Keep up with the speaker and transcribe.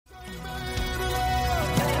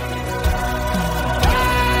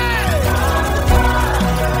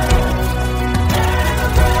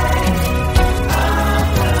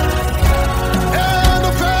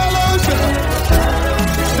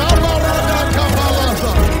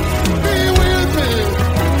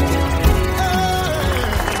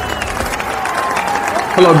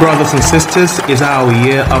Hello, brothers and sisters. It's our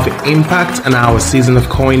year of impact and our season of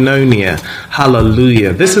koinonia.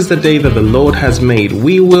 Hallelujah. This is the day that the Lord has made.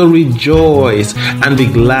 We will rejoice and be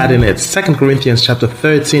glad in it. 2 Corinthians chapter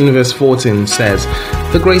 13 verse 14 says,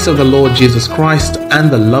 "The grace of the Lord Jesus Christ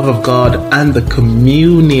and the love of God and the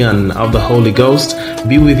communion of the Holy Ghost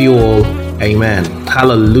be with you all. Amen."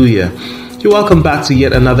 Hallelujah. You're welcome back to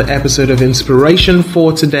yet another episode of Inspiration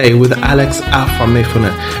for Today with Alex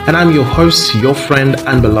Afamefuna. And I'm your host, your friend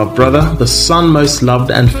and beloved brother, the son most loved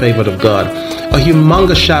and favored of God. A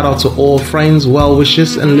humongous shout out to all friends,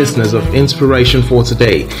 well-wishers and listeners of Inspiration for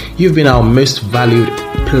Today. You've been our most valued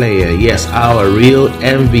player, yes, our real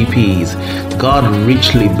MVPs. God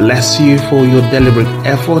richly bless you for your deliberate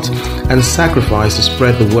effort and sacrifice to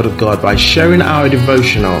spread the word of God by sharing our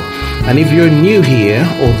devotional. And if you're new here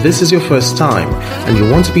or this is your first time and you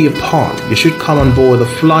want to be a part, you should come on board the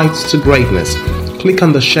flight to greatness. Click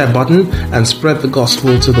on the share button and spread the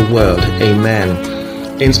gospel to the world. Amen.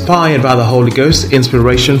 Inspired by the Holy Ghost,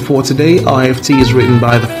 Inspiration for Today, IFT is written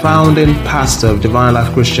by the founding pastor of Divine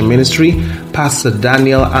Life Christian Ministry, Pastor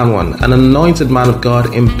Daniel Anwan, an anointed man of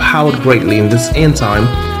God empowered greatly in this end time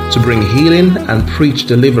to bring healing and preach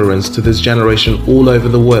deliverance to this generation all over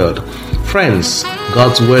the world. Friends,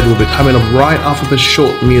 God's word will be coming up right after the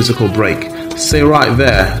short musical break. Stay right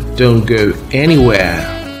there, don't go anywhere.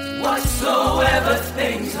 Whatsoever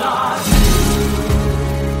things are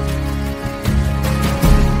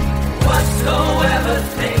whatsoever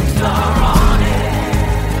things are honest,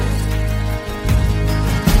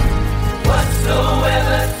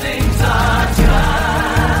 whatsoever things are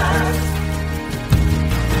just,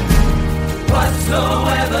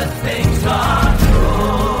 whatsoever things are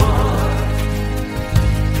pure,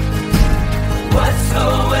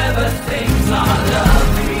 whatsoever things are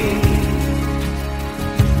lovely,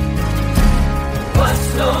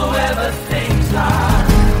 whatsoever things are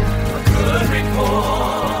a good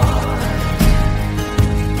report.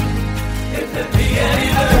 If there be any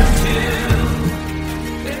virtue,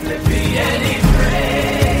 if there be any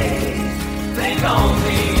praise, think on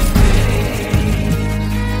these things.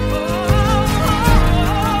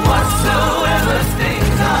 Whatsoever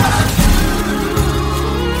things are true,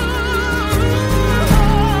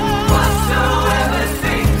 whatsoever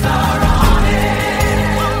things are honest,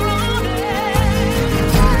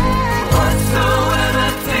 whatsoever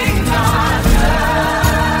things are just,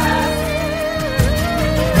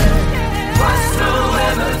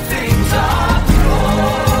 whatsoever things are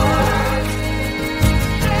pure,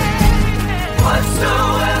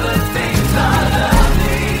 whatsoever things are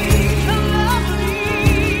lovely,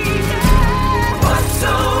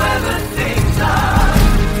 whatsoever things are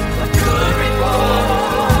a good report.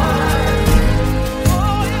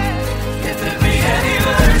 If there be any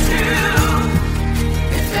virtue,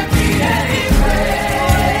 if there be any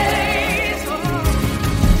praise,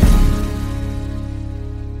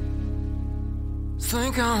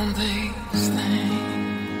 think on these things.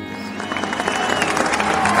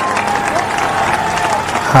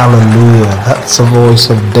 Hallelujah. That's the voice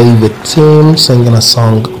of David Tim singing a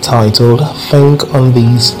song titled Think on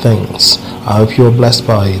These Things. I hope you're blessed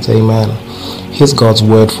by it. Amen. Here's God's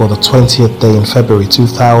word for the 20th day in February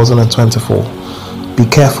 2024. Be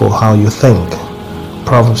careful how you think.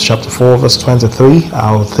 Proverbs chapter 4 verse 23,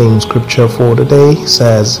 our theme scripture for the day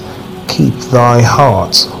says, "Keep thy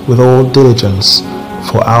heart with all diligence,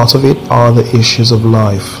 for out of it are the issues of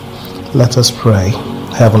life." Let us pray.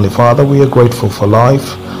 Heavenly Father, we are grateful for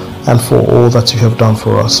life and for all that you have done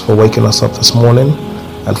for us, for waking us up this morning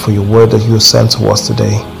and for your word that you have sent to us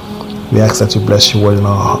today. We ask that you bless your word in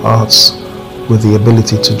our hearts with the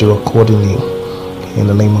ability to do accordingly. In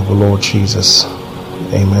the name of the Lord Jesus.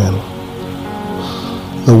 Amen.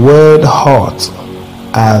 The word heart,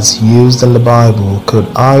 as used in the Bible, could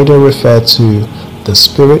either refer to the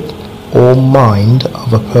spirit or mind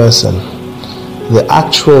of a person. The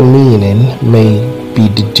actual meaning may be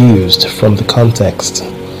deduced from the context.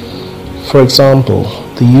 For example,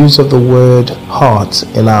 the use of the word heart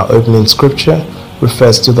in our opening scripture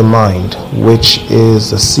refers to the mind, which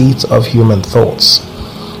is the seat of human thoughts,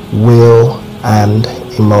 will, and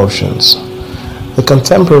emotions. The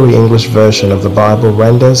contemporary English version of the Bible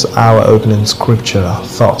renders our opening scripture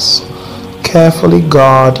thus: "Carefully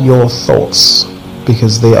guard your thoughts,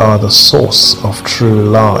 because they are the source of true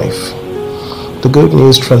life." The Good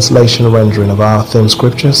News Translation rendering of our theme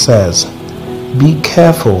scripture says, "Be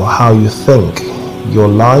careful how you think. Your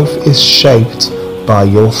life is shaped by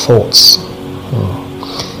your thoughts."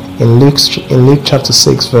 In Luke chapter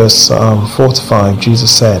 6 verse 4-5, Jesus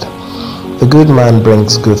said, "The good man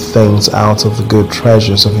brings good things out of the good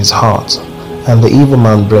treasures of his heart, and the evil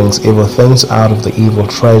man brings evil things out of the evil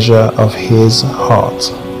treasure of his heart.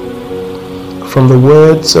 From the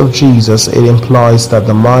words of Jesus, it implies that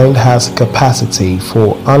the mind has capacity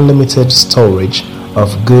for unlimited storage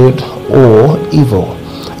of good or evil,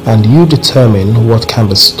 and you determine what can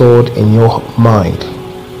be stored in your mind.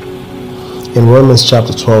 In Romans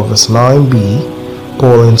chapter 12 verse 9b,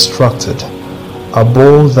 Paul instructed,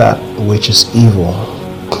 "Abhor that which is evil,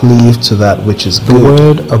 cleave to that which is good." The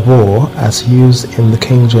word abhor, as used in the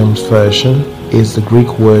King James Version, is the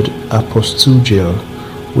Greek word apostugio,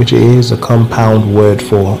 which is a compound word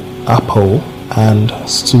for apo and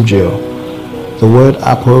stugio. The word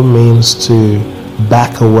apo means to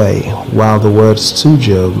back away, while the word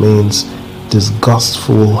stugio means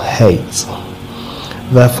disgustful hate.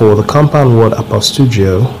 Therefore, the compound word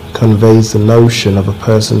apostugio conveys the notion of a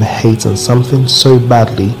person hating something so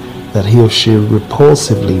badly that he or she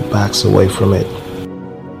repulsively backs away from it.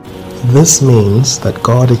 This means that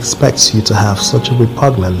God expects you to have such a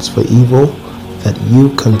repugnance for evil that you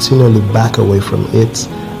continually back away from it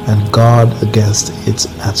and guard against it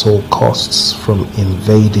at all costs from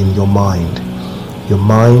invading your mind. Your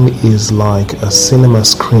mind is like a cinema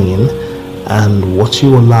screen, and what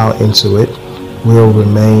you allow into it will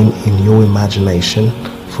remain in your imagination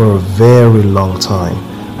for a very long time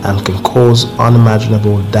and can cause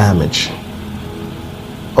unimaginable damage.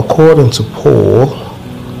 According to Paul,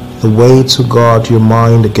 the way to guard your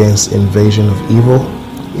mind against invasion of evil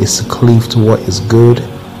is to cleave to what is good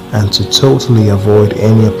and to totally avoid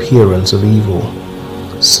any appearance of evil.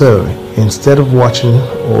 So, instead of watching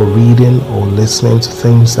or reading or listening to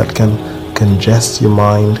things that can congest your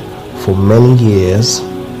mind for many years,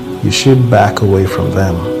 you should back away from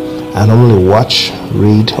them and only watch,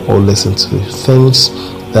 read, or listen to things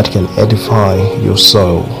that can edify your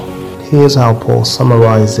soul. Here's how Paul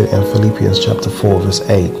summarized it in Philippians chapter 4 verse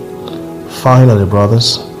 8. "Finally,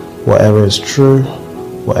 brothers, whatever is true,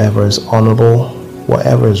 whatever is honorable,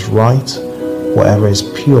 whatever is right, whatever is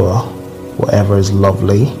pure, whatever is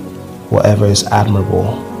lovely, whatever is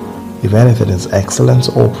admirable, if anything is excellent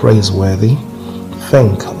or praiseworthy,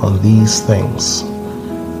 think on these things."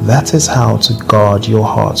 That is how to guard your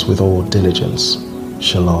hearts with all diligence.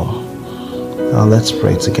 Shalom. Now let's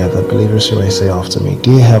pray together. Believers, you may say after me,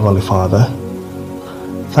 "Dear Heavenly Father,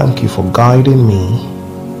 thank you for guiding me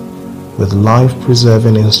with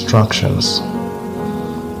life-preserving instructions.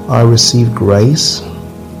 I receive grace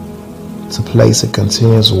to place a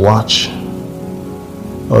continuous watch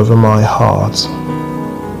over my heart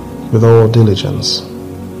with all diligence.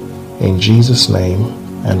 In Jesus' name,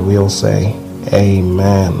 and we'll say,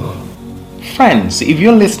 Amen." Friends, if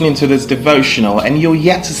you're listening to this devotional and you're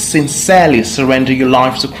yet to sincerely surrender your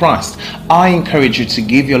life to Christ, I encourage you to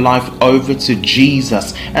give your life over to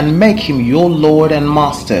Jesus and make Him your Lord and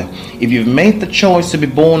Master. If you've made the choice to be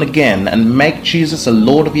born again and make Jesus a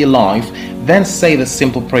Lord of your life, then say the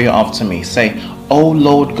simple prayer after me. Say, "Oh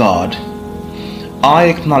Lord God, I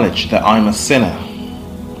acknowledge that I'm a sinner.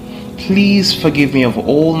 Please forgive me of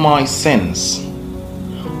all my sins.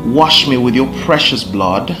 Wash me with your precious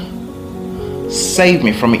blood. Save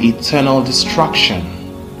me from eternal destruction.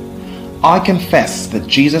 I confess that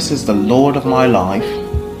Jesus is the Lord of my life,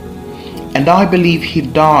 and I believe He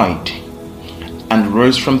died and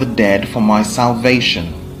rose from the dead for my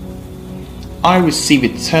salvation. I receive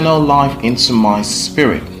eternal life into my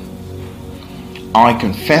spirit. I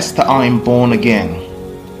confess that I am born again.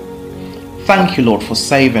 Thank you, Lord, for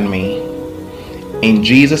saving me. In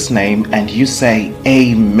Jesus' name," and you say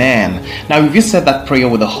Amen. Now, if you said that prayer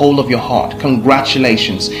with the whole of your heart,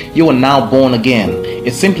 congratulations, you are now born again.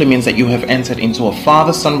 It simply means that you have entered into a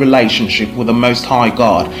father-son relationship with the Most High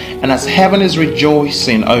God. And as heaven is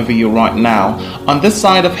rejoicing over you right now, on this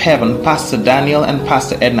side of heaven, Pastor Daniel and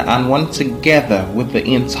Pastor Edna Anwan, together with the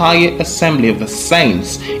entire assembly of the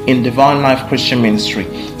saints in Divine Life Christian Ministry,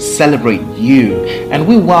 celebrate you. And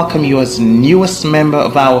we welcome you as newest member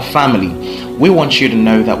of our family. We want you to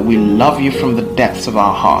know that we love you from the depths of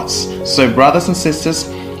our hearts. So brothers and sisters,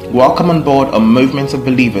 welcome on board a movement of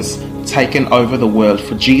believers taking over the world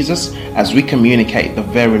for Jesus as we communicate the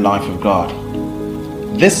very life of God.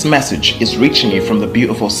 This message is reaching you from the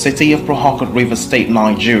beautiful city of Port Harcourt, Rivers State,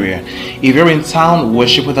 Nigeria. If you're in town,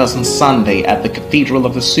 worship with us on Sunday at the Cathedral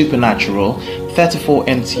of the Supernatural, 34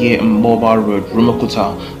 NTA Mobile Road,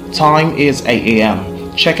 Rumukuta. Time is 8 a.m.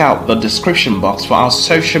 Check out the description box for our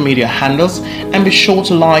social media handles, and be sure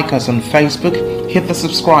to like us on Facebook, hit the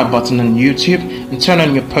subscribe button on YouTube, and turn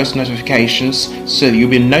on your post notifications so you'll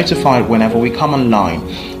be notified whenever we come online.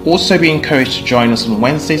 Also be encouraged to join us on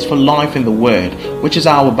Wednesdays for Life in the Word, which is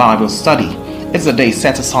our Bible study. It's a day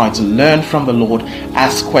set aside to learn from the Lord,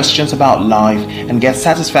 ask questions about life, and get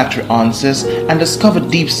satisfactory answers, and discover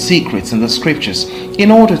deep secrets in the scriptures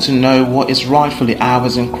in order to know what is rightfully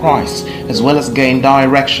ours in Christ, as well as gain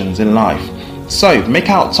directions in life. So, make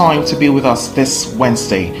out time to be with us this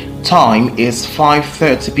Wednesday. Time is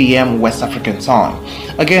 5:30 p.m. West African time.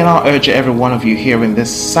 Again, I urge every one of you hearing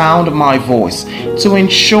this sound of my voice to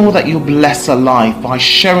ensure that you bless a life by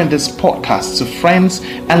sharing this podcast to friends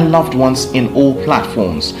and loved ones in all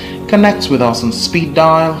platforms. Connect with us on speed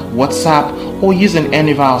dial, WhatsApp, or using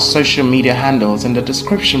any of our social media handles in the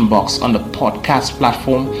description box on the podcast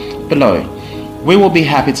platform below. We will be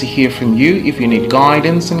happy to hear from you if you need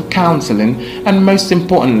guidance and counseling, and most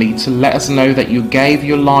importantly, to let us know that you gave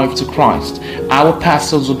your life to Christ. Our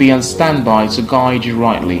pastors will be on standby to guide you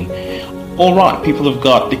rightly. All right, people of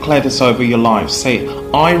God, declare this over your lives. Say,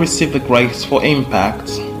 I receive the grace for impact,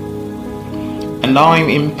 and I am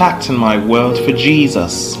impacting my world for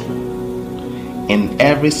Jesus in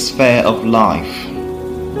every sphere of life.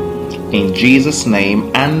 In Jesus'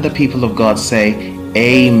 name, and the people of God say,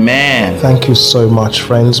 Amen. Thank you so much,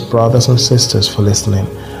 friends, brothers and sisters, for listening,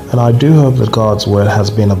 and I do hope that God's word has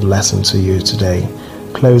been a blessing to you today.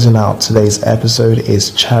 Closing out today's episode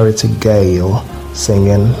is Charity Gale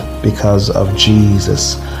singing Because of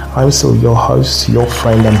Jesus. I'm still your host, your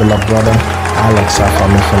friend and beloved brother, Alex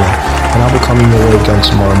Afamifele, and I'll be coming your way again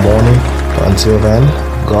tomorrow morning. But until then,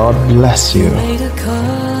 God bless you. Made a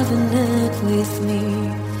covenant with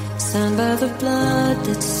me, signed by the blood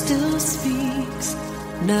that still speaks.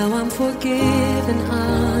 Now I'm forgiven,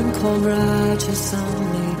 I'm called righteous,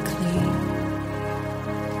 I'm made clean.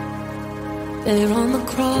 There on the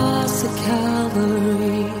cross at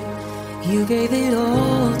Calvary, you gave it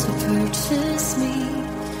all to purchase me.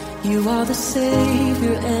 You are the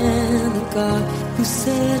Savior and the God who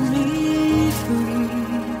set me free.